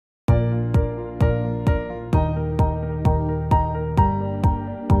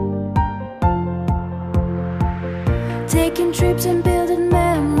taking trips and building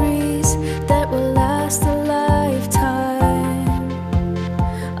memories that will last a lifetime.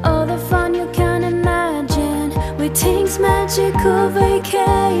 All the fun you can imagine with Tink's magical vacations.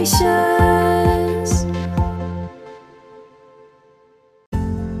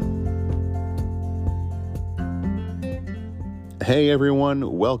 Hey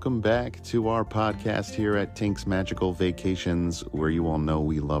everyone, welcome back to our podcast here at Tink's Magical Vacations, where you all know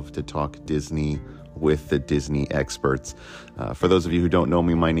we love to talk Disney with the Disney experts. For those of you who don't know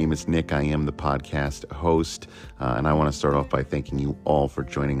me, my name is Nick. I am the podcast host, and I want to start off by thanking you all for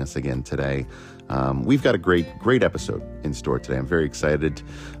joining us again today. We've got a great episode in store today. I'm very excited.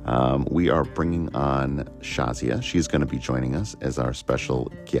 We are bringing on Shazia. She's going to be joining us as our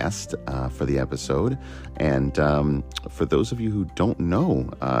special guest for the episode. And for those of you who don't know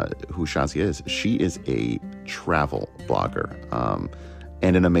who Shazia is, she is a travel blogger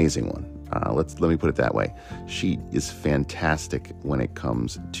and an amazing one. Let me put it that way. She is fantastic when it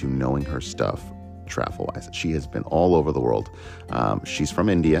comes to knowing her stuff travel-wise. She has been all over the world. She's from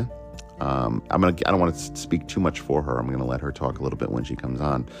India. I don't want to speak too much for her. I'm going to let her talk a little bit when she comes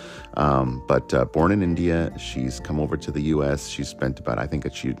on. But born in India, she's come over to the U.S. She's spent about, I think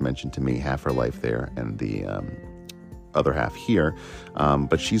she had mentioned to me, half her life there and the other half here.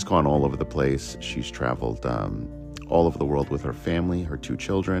 But she's gone all over the place. She's traveled all over the world with her family, her 2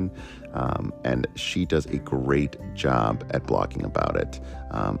 children, and she does a great job at blogging about it.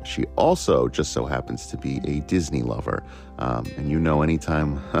 She also just so happens to be a Disney lover. And you know,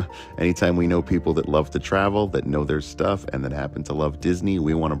 anytime we know people that love to travel, that know their stuff, and that happen to love Disney,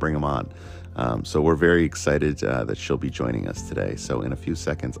 we want to bring them on. So we're very excited that she'll be joining us today. So in a few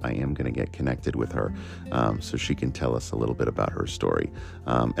seconds, I am going to get connected with her so she can tell us a little bit about her story.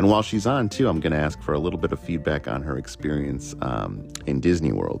 And while she's on, too, I'm going to ask for a little bit of feedback on her experience in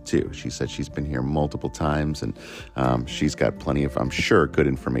Disney World, too. She said she's been here multiple times, and she's got plenty of, I'm sure, good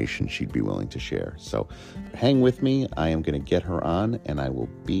information she'd be willing to share. So hang with me. I am going to get her on, and I will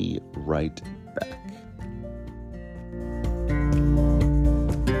be right back.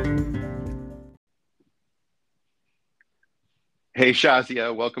 Hey,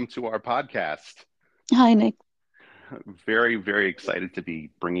 Shazia, welcome to our podcast. Hi, Nick. Very, very excited to be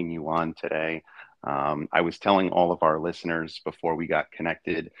bringing you on today. I was telling all of our listeners before we got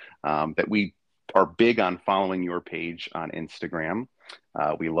connected that we are big on following your page on Instagram.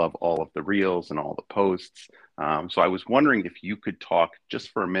 We love all of the reels and all the posts. So I was wondering if you could talk just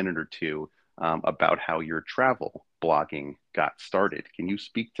for a minute or two about how your travel blogging got started. Can you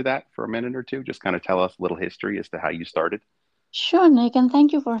speak to that for a minute or two? Just kind of tell us a little history as to how you started. Sure, Nick, and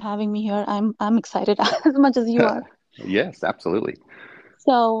thank you for having me here. I'm excited as much as you are. Yes, absolutely.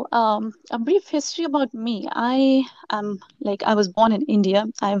 So, a brief history about me. I was born in India.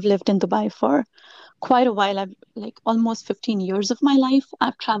 I've lived in Dubai for quite a while. I've almost 15 years of my life.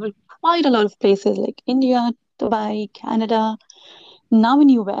 I've traveled quite a lot of places like India, Dubai, Canada, now in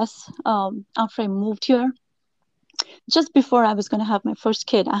US. After I moved here, just before I was going to have my first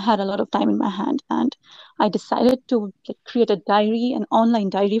kid, I had a lot of time in my hand, and I decided to create a diary, an online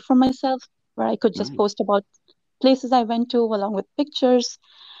diary for myself, where I could just post about places I went to along with pictures.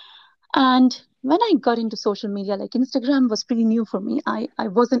 And when I got into social media, Instagram was pretty new for me. I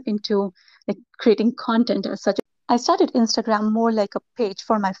wasn't into creating content as such. I started Instagram more like a page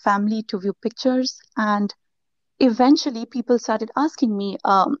for my family to view pictures, and eventually people started asking me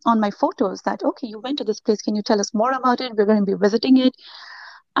on my photos that, okay, you went to this place, can you tell us more about it? We're going to be visiting it.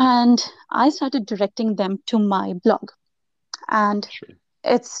 And I started directing them to my blog, and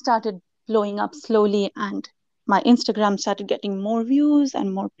it started blowing up slowly, and my Instagram started getting more views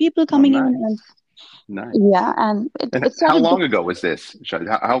and more people coming in. And nice. Yeah, and it started. How long ago was this?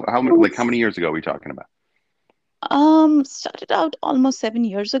 How many years ago are we talking about? Started out almost 7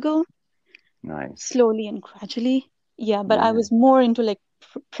 years ago. Nice. Slowly and gradually. Yeah, but I was more into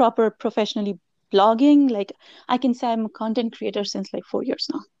proper professionally blogging. I can say I'm a content creator since 4 years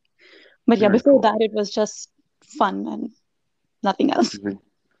now. But Very before cool. that, it was just fun and nothing else.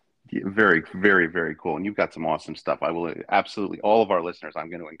 Very, very, very cool. And you've got some awesome stuff. I will absolutely, all of our listeners, I'm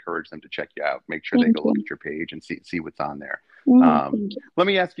going to encourage them to check you out. Make sure they go look at your page and see what's on there. Let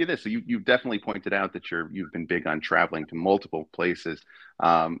me ask you this. So you've definitely pointed out that you've been big on traveling to multiple places.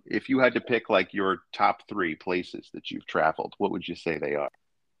 If you had to pick your top 3 places that you've traveled, what would you say they are?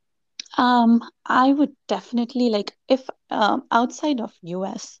 I would definitely if outside of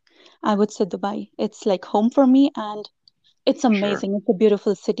US, I would say Dubai. It's home for me, and it's amazing. It's a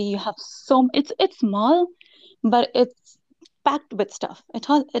beautiful city. You have it's small, but it's packed with stuff.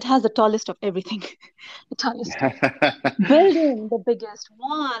 It has the tallest of everything. The tallest building, the biggest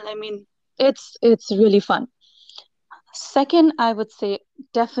wall. I mean, it's really fun. Second, I would say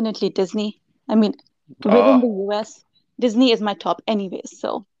definitely Disney. I mean, within Oh, the US, Disney is my top anyways.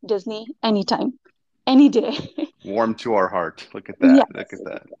 So Disney anytime, any day. warm to our heart. Look at that. Look Yes. at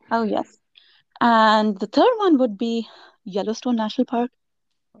that. Oh, yes. And the third one would be Yellowstone National Park.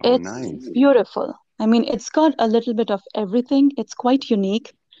 Oh, It's nice. beautiful. I mean, it's got a little bit of everything. It's quite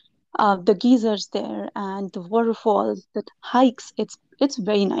unique. The geysers there and the waterfalls, the hikes. It's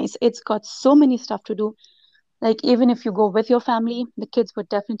very nice. It's got so many stuff to do. Like even if you go with your family, the kids would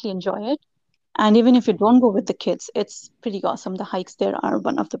definitely enjoy it. And even if you don't go with the kids, it's pretty awesome. The hikes there are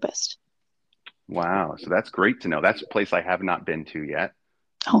one of the best. Wow. So that's great to know. That's a place I have not been to yet,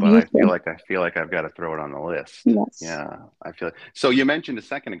 Oh, but you should. I feel like I've got to throw it on the list. Yes. Yeah, I feel it. So you mentioned a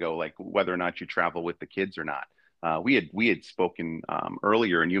second ago, like whether or not you travel with the kids or not. We had spoken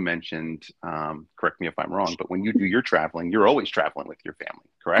earlier, and you mentioned, correct me if I'm wrong, but when you do your traveling, you're always traveling with your family,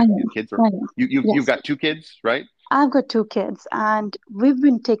 I correct? know. Your kids are I know. you've Yes. got two kids, right? I've got two kids, and we've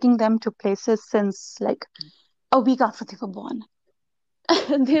been taking them to places since like a week after they were born.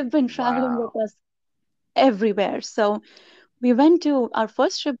 They've been traveling with Wow. us everywhere. So we went to our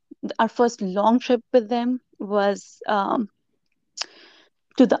first trip, our first long trip with them was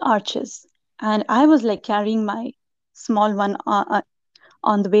to the Arches. And I was like carrying my small one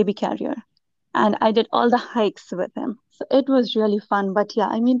on the baby carrier. And I did all the hikes with him. So it was really fun. But yeah,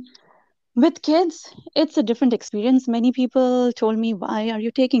 I mean, with kids, it's a different experience. Many people told me, "Why are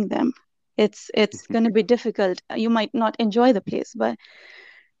you taking them? It's going to be difficult. You might not enjoy the place, but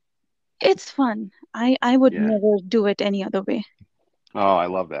it's fun. I would Yeah. never do it any other way." Oh, I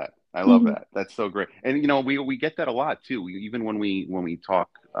love that. I love Hmm. that. That's so great. And we get that a lot too. Even when we talk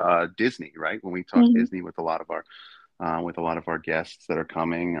Disney, right? When we talk Hmm. Disney with a lot of our guests that are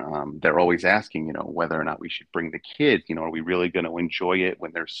coming, they're always asking, whether or not we should bring the kids. Are we really going to enjoy it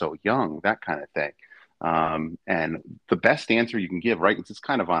when they're so young? That kind of thing. And the best answer you can give, right? It's just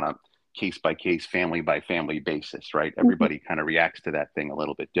kind of on a case by case, family by family basis, right? Hmm. Everybody kind of reacts to that thing a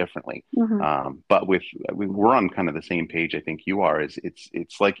little bit differently. Hmm. But we're on kind of the same page. I think you are. Is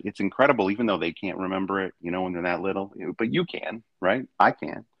it's like it's incredible, even though they can't remember it, when they're that little. But you can, right? I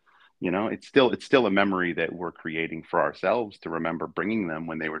can. It's still a memory that we're creating for ourselves to remember bringing them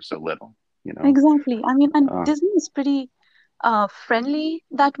when they were so little. You know. Exactly. I mean, and Uh, Disney is pretty friendly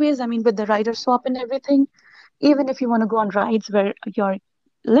that ways. I mean, with the rider swap and everything, even if you want to go on rides where your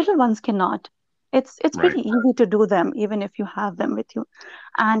little ones cannot, it's right. pretty easy to do them, even if you have them with you.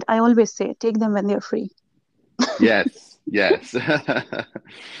 And I always say, take them when they're free. Yes, yes.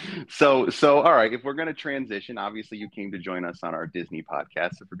 So, all right, if we're going to transition, obviously you came to join us on our Disney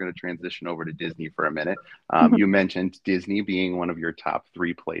podcast. If we're going to transition over to Disney for a minute, you mentioned Disney being one of your top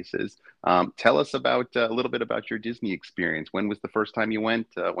three places. Tell us about a little bit about your Disney experience. When was the first time you went?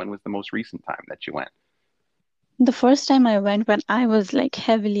 When was the most recent time that you went? The first time I went when I was like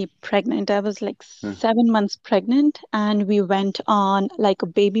heavily pregnant, I was like Huh, 7 months pregnant, and we went on like a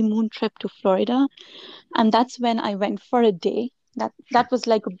baby moon trip to Florida. And that's when I went for a day. That sure, was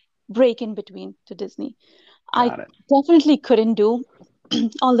like a break in between to Disney. I got it, definitely couldn't do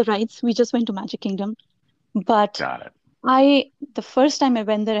all the rides. We just went to Magic Kingdom. But got it. the first time I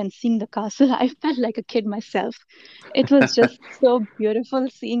went there and seeing the castle, I felt like a kid myself. It was just so beautiful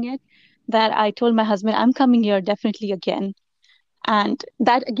seeing it that I told my husband, I'm coming here definitely again. And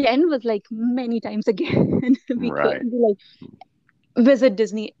that again was like many times again. We could Right. we like visit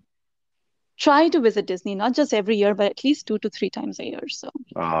Disney, try to visit Disney, not just every year, but at least 2 to 3 times a year. So,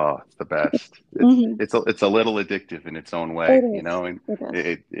 Oh, it's the best. mhm. It's a little addictive in its own way, It is. and It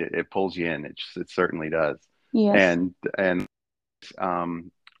is. it pulls you in. It certainly does. Yes. And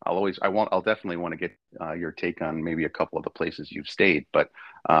um, I'll definitely want to get your take on maybe a couple of the places you've stayed. But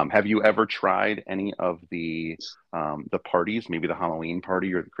have you ever tried any of the parties, maybe the Halloween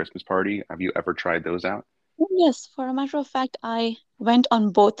party or the Christmas party? Have you ever tried those out? Oh, yes. For a matter of fact, I went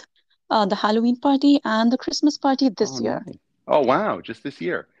on both the Halloween party and the Christmas party Oh, this year. nice. Oh, wow, just this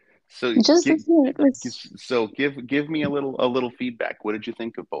year. So Just give this year, give me a little feedback. What did you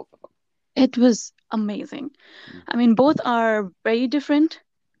think of both of it was amazing. them? I mean, both are very different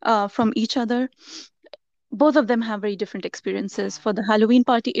from each other. Both of them have very different experiences. For the Halloween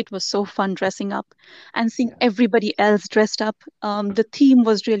party, it was so fun dressing up and seeing Yeah. everybody else dressed up. The theme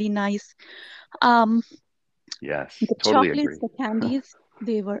was really nice. Um, Yes, the totally chocolates, agree. the candies,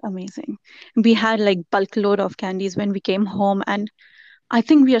 they were amazing. We had like bulk load of candies when we came home, and I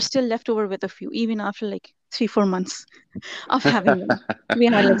think we are still left over with a few, even after like 3, 4 months of having them. We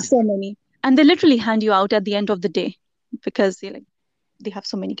had like so many, and they literally hand you out at the end of the day because they have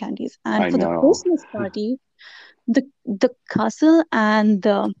so many candies. And I for the know. Christmas party, the castle and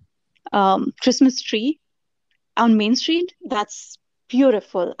the Christmas tree, on Main Street. That's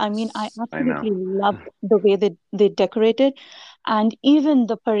beautiful. I mean, I I know. absolutely loved the way they decorated, and even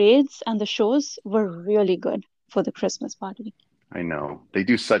the parades and the shows were really good for the Christmas party. I know. They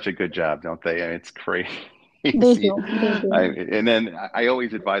do such a good job, don't they? I mean, it's They crazy. do, they do. And then I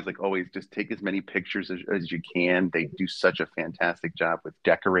always advise, like, always just take as many pictures as you can. They do such a fantastic job with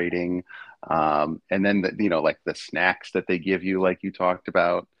decorating. And then, like the snacks that they give you, like you talked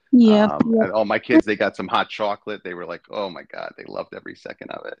about. Yep, yep. And all my kids, they got some hot chocolate. They were like, oh my God, they loved every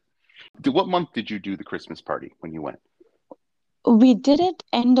second of it. What month did you do the Christmas party when you went? We did it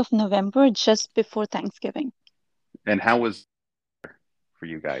end of November, just before Thanksgiving. And how was for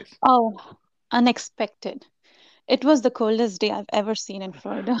you guys? Oh, unexpected. It was the coldest day I've ever seen in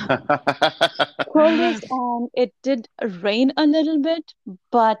Florida. Coldest, and it did rain a little bit,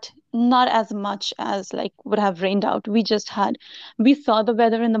 but not as much as like would have rained out. We saw the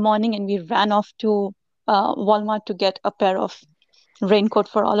weather in the morning and we ran off to Walmart to get a pair of raincoat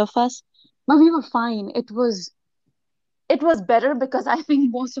for all of us. But we were fine. It was better because I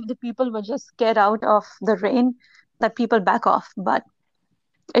think most of the people were just scared out of the rain that people back off. But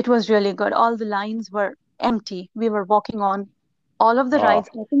it was really good. All the lines were empty. We were walking on all of the Oh, rides.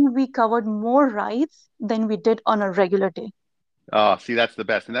 I think we covered more rides than we did on a regular day. oh, see, that's the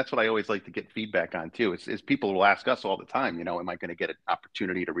best, and that's what I always like to get feedback on too. Is people will ask us all the time, am I going to get an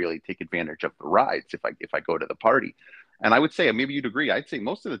opportunity to really take advantage of the rides if I go to the party? And I would say, maybe you'd agree. I'd say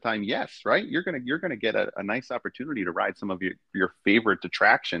most of the time, yes, right? You're gonna get a nice opportunity to ride some of your favorite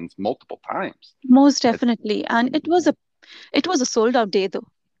attractions multiple times. Most It's definitely. And it was a sold out day though.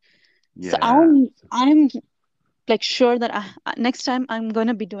 So yeah. I'm like sure that next time I'm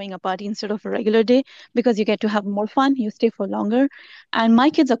gonna be doing a party instead of a regular day because you get to have more fun, you stay for longer. And my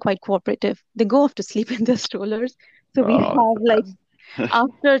kids are quite cooperative. They go off to sleep in their strollers. So we Oh, it's have the like best.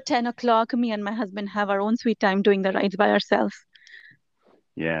 after 10 o'clock, me and my husband have our own sweet time doing the rides by ourselves.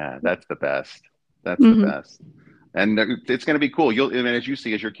 Yeah, that's the best. That's the Hmm. best. And it's going to be cool. I mean, as you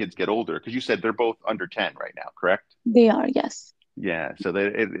see, as your kids get older, because you said they're both under 10 right now, correct? They are, yes. Yeah, so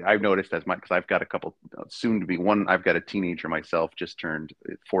I've noticed as my because I've got a couple soon to be one. I've got a teenager myself, just turned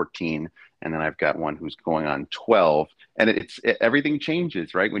 14, and then I've got one who's going on 12. And everything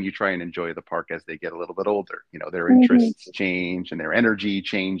changes, right? When you try and enjoy the park as they get a little bit older, their Hmm. interests change and their energy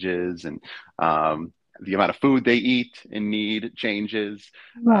changes, and the amount of food they eat and need changes.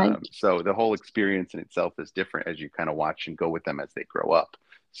 Right. So the whole experience in itself is different as you kind of watch and go with them as they grow up.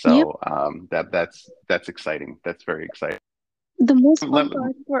 Yep. So that's exciting. That's very exciting. The most fun Let,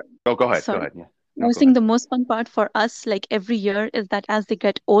 part for, oh, go ahead. Go sorry, ahead. Yeah. I No, was go saying ahead. the most fun part for us, like every year, is that as they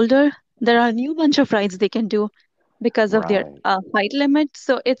get older, there are a new bunch of rides they can do because of their Right. height limit.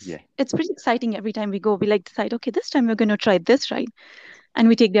 So it's Yeah. it's pretty exciting every time we go. We like decide, okay, this time we're going to try this ride, and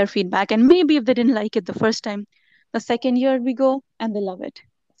we take their feedback. And maybe if they didn't like it the first time, the second year we go and they love it.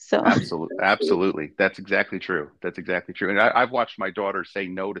 So Absolutely. Absolutely. That's exactly true. That's exactly true. And I've watched my daughter say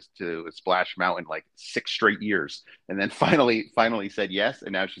no to Splash Mountain like 6 straight years, and then finally said yes.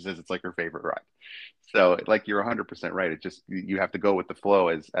 And now she says it's like her favorite ride. So, like, you're 100% right. It just you have to go with the flow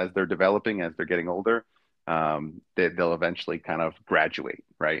as they're developing, as they're getting older. They'll eventually kind of graduate,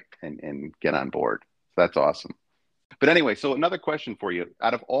 right, and get on board. So that's awesome. But anyway, so another question for you.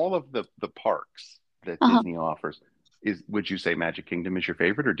 Out of all of the parks that uh Disney offers, would you say Magic Kingdom is your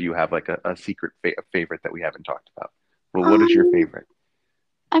favorite, or do you have like a secret favorite that we haven't talked about? Well, what is your um, favorite?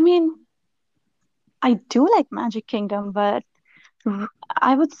 I mean, I do like Magic Kingdom, but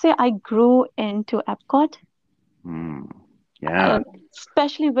I would say I grew into Epcot. Hmm. uh, Yeah.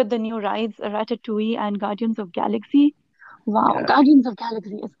 Especially with the new rides, Ratatouille and Guardians of Galaxy. Wow, Yeah. Guardians of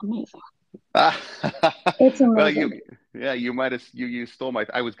Galaxy is amazing. It's Well, amazing. yeah, you might have you stole my.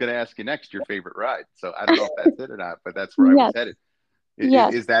 I was going to ask you next your favorite ride. So I don't know if that's it or not, but that's where I was Yes, headed.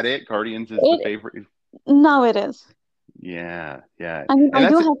 yes. Is that it? Guardians is the It favorite. Now it is. Yeah, yeah, I mean, and I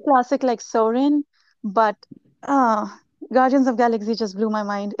do that's have classic like Soarin', but uh Guardians of Galaxy just blew my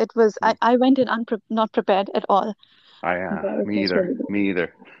mind. I went in not prepared at all, but it Me was either. really good. Me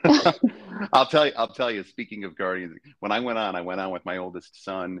either. I'll tell you. Speaking of Guardians, when I went on with my oldest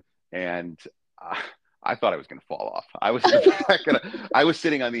son, and uh, I thought I was going to fall off. I was in the back, and I was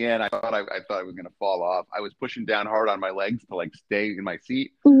sitting on the end. I thought I was going to fall off. I was pushing down hard on my legs to like stay in my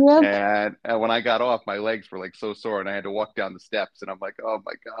seat, Yep. and when I got off, my legs were like so sore, and I had to walk down the steps, and I'm like, oh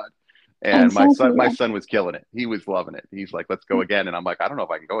my god. And Exactly. my son was killing it. He was loving it. He's like, let's go again, and I'm like, I don't know if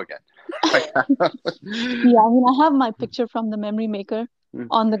I can go Yeah, again. I mean, I have my picture from the memory maker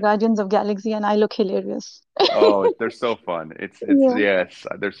on the Guardians of Galaxy, and I look hilarious. Oh, they're so fun. Yeah. Yes,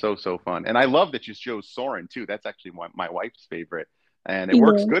 they're so fun. And I love that you chose Soren too. That's actually my wife's favorite. and it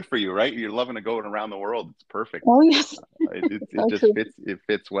works Yeah. good for you, right? You're loving to go around the world. It's perfect. Oh, yes. It So just true. fits. It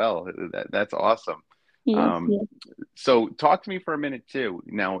fits well. That's awesome. Yes, Um, yes. so talk to me for a minute too.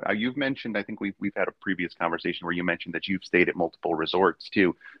 Now, you've mentioned, I think we've had a previous conversation where you mentioned that you've stayed at multiple resorts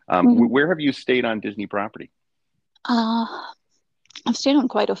too. Mhm. Where have you stayed on Disney property? Uh, I've stayed on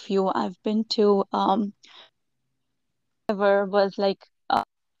quite a few. I've been to ever was like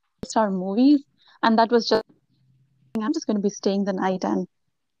star movies, and that was just I'm just going to be staying the night and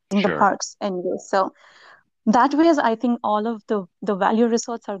in the Sure. parks anyway. So that way, is I think all of the value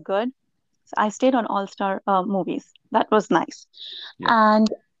resorts are good. So I stayed on All Star movies. That was nice, Yeah. and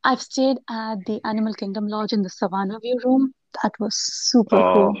I've stayed at the Animal Kingdom Lodge in the Savannah View room. That was super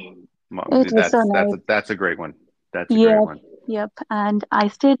Oh, cool. It was so that's nice. that's a great one. That's a great Yep, one. yep. And I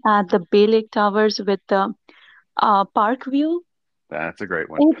stayed at the Bay Lake Towers with the park view. That's a great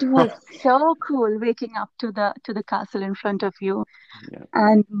one. It was so cool waking up to the castle in front of you. Yeah,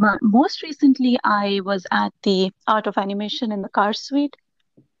 And most recently, I was at the Art of Animation in the Car Suite.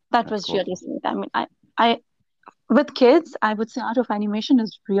 That that's was cool. really sweet. I mean, I with kids, I would say Art of Animation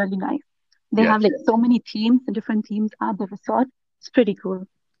is really nice. They have Yes. like so many themes, different themes at the resort. It's pretty cool.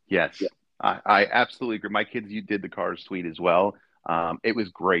 Yes, Yeah. I absolutely agree. My kids, you did the Cars suite as well. It was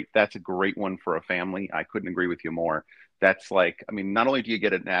great. That's a great one for a family. I couldn't agree with you more. That's like, I mean, not only do you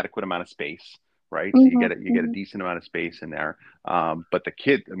get an adequate amount of space, right? So Hmm, you get a hmm, decent amount of space in there. But the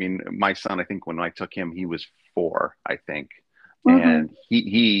kid, I mean, my son, I think when I took him, he was 4, I think, hmm. and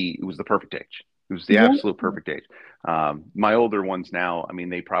he it was the perfect age. It was the Yeah, absolute perfect age. My older ones now, I mean,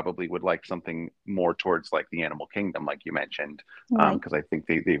 they probably would like something more towards like the Animal Kingdom, like you mentioned, right. because I think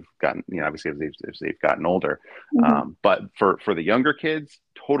they've gotten, you know, obviously as they've gotten older. Hmm. But for the younger kids,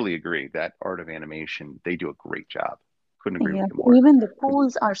 totally agree that Art of Animation, they do a great job. Couldn't agree with Yes, you more. even the 'Cause,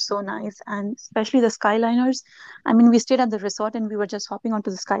 pools are so nice, and especially the Skyliners. I mean, we stayed at the resort and we were just hopping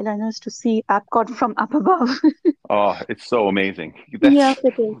onto the Skyliners to see Epcot from up above. oh, it's so amazing. Yes, That's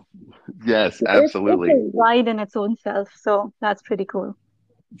it is. yes, It's absolutely. a ride in its own self, so that's pretty cool.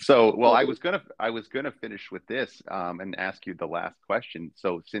 So, well, I was gonna finish with this and ask you the last question.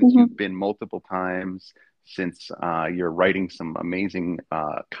 So, since you've Hmm. been multiple times, since you're writing some amazing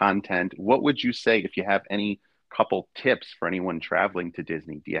content, what would you say if you have any couple tips for anyone traveling to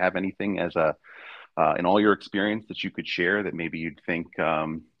Disney? Do you have anything as a in all your experience that you could share that maybe you'd think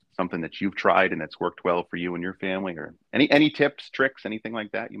something that you've tried and that's worked well for you and your family, or any tips, tricks, anything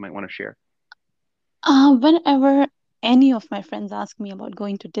like that you might want to share? Whenever any of my friends ask me about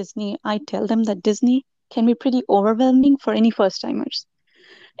going to Disney, I tell them that Disney can be pretty overwhelming for any first timers.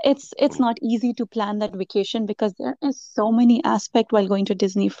 It's Totally. not easy to plan that vacation because there is so many aspects while going to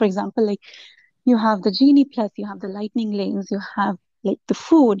Disney. For example, like you have the Genie Plus, you have the lightning lanes, you have like the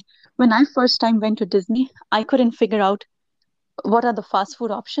food. When I first time went to Disney, I couldn't figure out what are the fast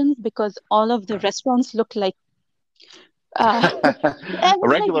food options because all of the Right. restaurants look like I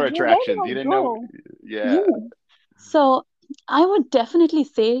was like, Regular where do attractions. I You didn't know. go? Yeah. Yeah. So I would definitely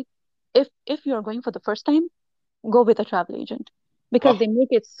say if you're going for the first time, go with a travel agent because Oh, they make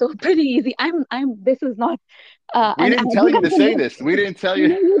it so pretty easy. I'm this is not we an didn't tell you to say advertisement. this. We didn't tell you.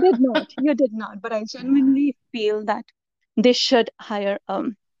 No, you did not. You did not. But I genuinely feel that they should hire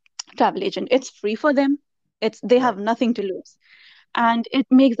travel agent. It's free for them. They have Right. nothing to lose. And it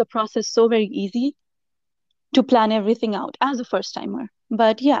makes the process so very easy to plan everything out as a first timer.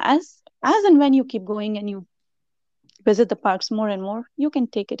 But yeah, as and when you keep going and you visit the parks more and more, you can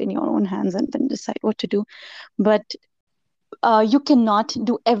take it in your own hands and then decide what to do. But you cannot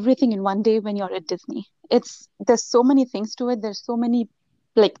do everything in one day when you're at Disney. There's so many things to it. There's so many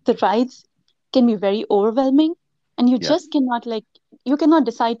like the rides can be very overwhelming, and you Yes. just cannot like you cannot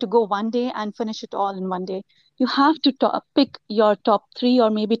decide to go one day and finish it all in one day. You have to pick your top three or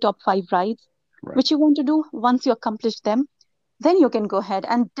maybe top five rides Right. which you want to do. Once you accomplish them, then you can go ahead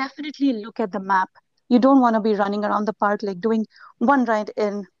and definitely look at the map. You don't want to be running around the park like doing one ride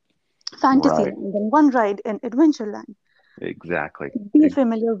in Right. Fantasyland and one ride in Adventureland. Exactly. Be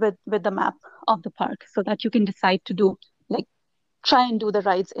familiar with the map of the park so that you can decide to do like try and do the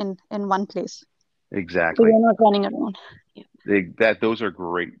rides in one place. So Exactly. you're not running around. Yeah. That those are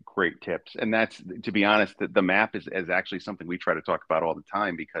great tips, and that's, to be honest, the map is actually something we try to talk about all the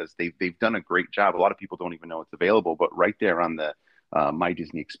time because they've done a great job. A lot of people don't even know it's available, but right there on the My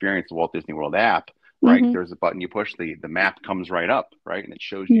Disney Experience, the Walt Disney World app, right Mm-hmm. there's a button you push, the map comes right up, right, and it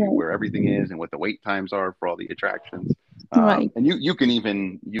shows you Right. where everything is and what the wait times are for all the attractions. Right. And you can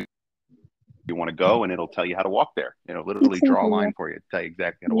even you want to go, and it'll tell you how to walk there. You know, literally draw a Exactly. Yeah. line for you, tell you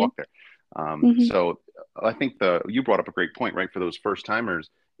exactly how to Yeah. walk there. Mm-hmm. So I think the you brought up a great point, right? For those first timers,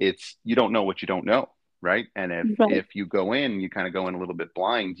 it's you don't know what you don't know, right? And Right. if you go in, you kind of go in a little bit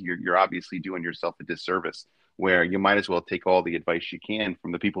blind, you're obviously doing yourself a disservice, where you might as well take all the advice you can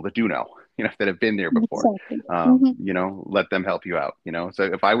from the people that do know, that have been there before. Exactly. Hmm. Let them help you out. So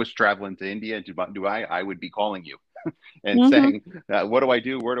if I was traveling to India, I would be calling you and Hmm. saying, what do I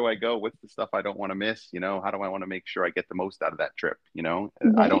do? Where do I go? What's the stuff I don't want to miss? How do I want to make sure I get the most out of that trip? I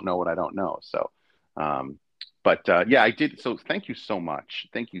Right. don't know what I don't know. So, um, but yeah, I did. So thank you so much.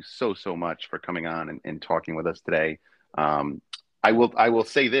 Thank you so, so much for coming on and talking with us today. Um, I will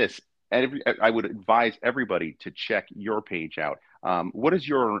say this. I would advise everybody to check your page out. What is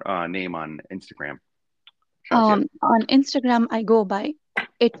your name on Instagram, Shazia? On Instagram, I go by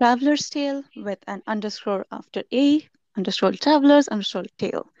A Traveler's Tale with an underscore after A, underscore travelers, underscore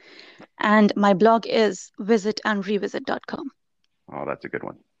tale. And my blog is visitandrevisit.com. Oh, that's a good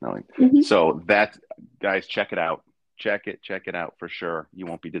one. Melanie. Mm-hmm. So that, guys, check it out. Check it out for sure. You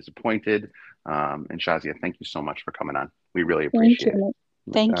won't be disappointed. And Shazia, thank you so much for coming on. We really Thank you, appreciate it. Nick.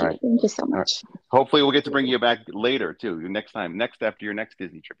 Thank All you. right. Thank you so All right. much. Hopefully we'll get to bring you back later too. Next time, next after your next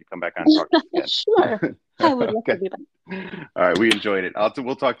Disney trip, you come back on and talk to us Sure. again. I would love to Okay. be back. All right. We enjoyed it.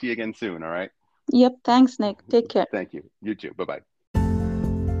 We'll talk to you again soon. All right. Yep. Thanks, Nick. Take care. Thank you. You too. Bye bye.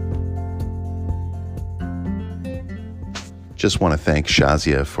 Just want to thank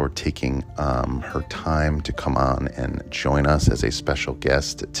Shazia for taking her time to come on and join us as a special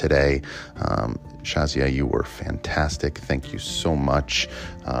guest today. Shazia, you were fantastic. Thank you so much.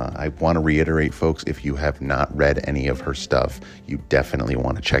 I want to reiterate, folks, if you have not read any of her stuff, you definitely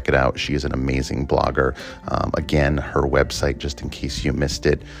want to check it out. She is an amazing blogger. Again, her website, just in case you missed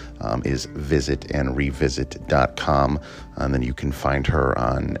it, is visitandrevisit.com. And then you can find her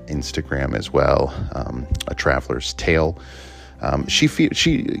on Instagram as well, A Traveler's Tale. She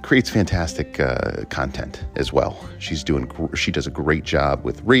creates fantastic content as well. She does a great job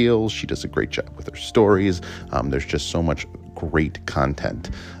with reels. She does a great job with her stories. There's just so much great content.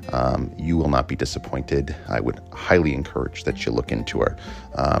 You will not be disappointed. I would highly encourage that you look into her.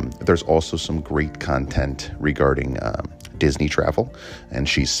 There's also some great content regarding Disney travel, and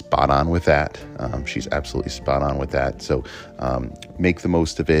she's spot on with that. She's absolutely spot on with that. So make the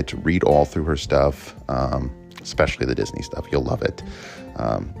most of it. Read all through her stuff. Especially the Disney stuff. You'll love it.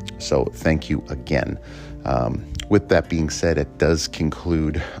 So thank you again. With that being said, it does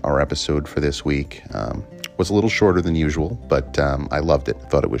conclude our episode for this week. Was a little shorter than usual, but I loved it.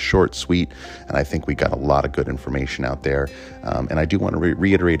 Thought it was short, sweet, and I think we got a lot of good information out there. And I do want to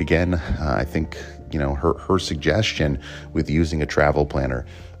reiterate again, I think, her suggestion with using a travel planner,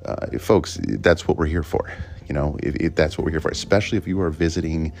 folks, that's what we're here for. That's what we're here for, especially if you are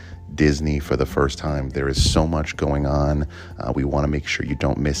visiting Disney for the first time. There is so much going on. We want to make sure you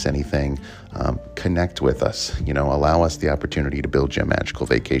don't miss anything. Connect with us, allow us the opportunity to build you a magical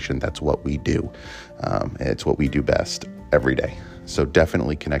vacation. That's what we do. It's what we do best every day. So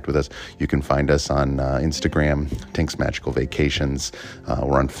definitely connect with us. You can find us on Instagram, Tink's Magical Vacations.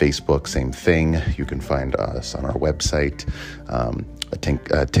 We're on Facebook, same thing. You can find us on our website,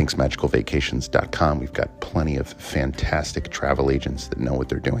 tinksmagicalvacations.com. We've got plenty of fantastic travel agents that know what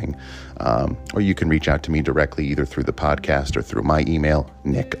they're doing. Or you can reach out to me directly, either through the podcast or through my email,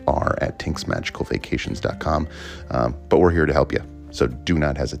 nickr@tinksmagicalvacations.com. But we're here to help you. So do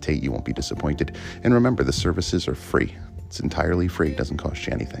not hesitate. You won't be disappointed. And remember, the services are free. It's entirely free. It doesn't cost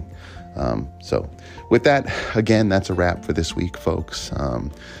you anything. So with that, again, that's a wrap for this week, folks.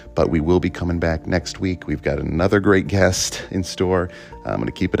 But we will be coming back next week. We've got another great guest in store. I'm going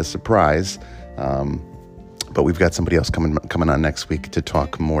to keep it a surprise. But we've got somebody else coming on next week to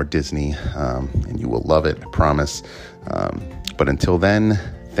talk more Disney. And you will love it, I promise. But until then,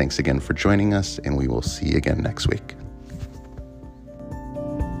 thanks again for joining us, and we will see you again next week.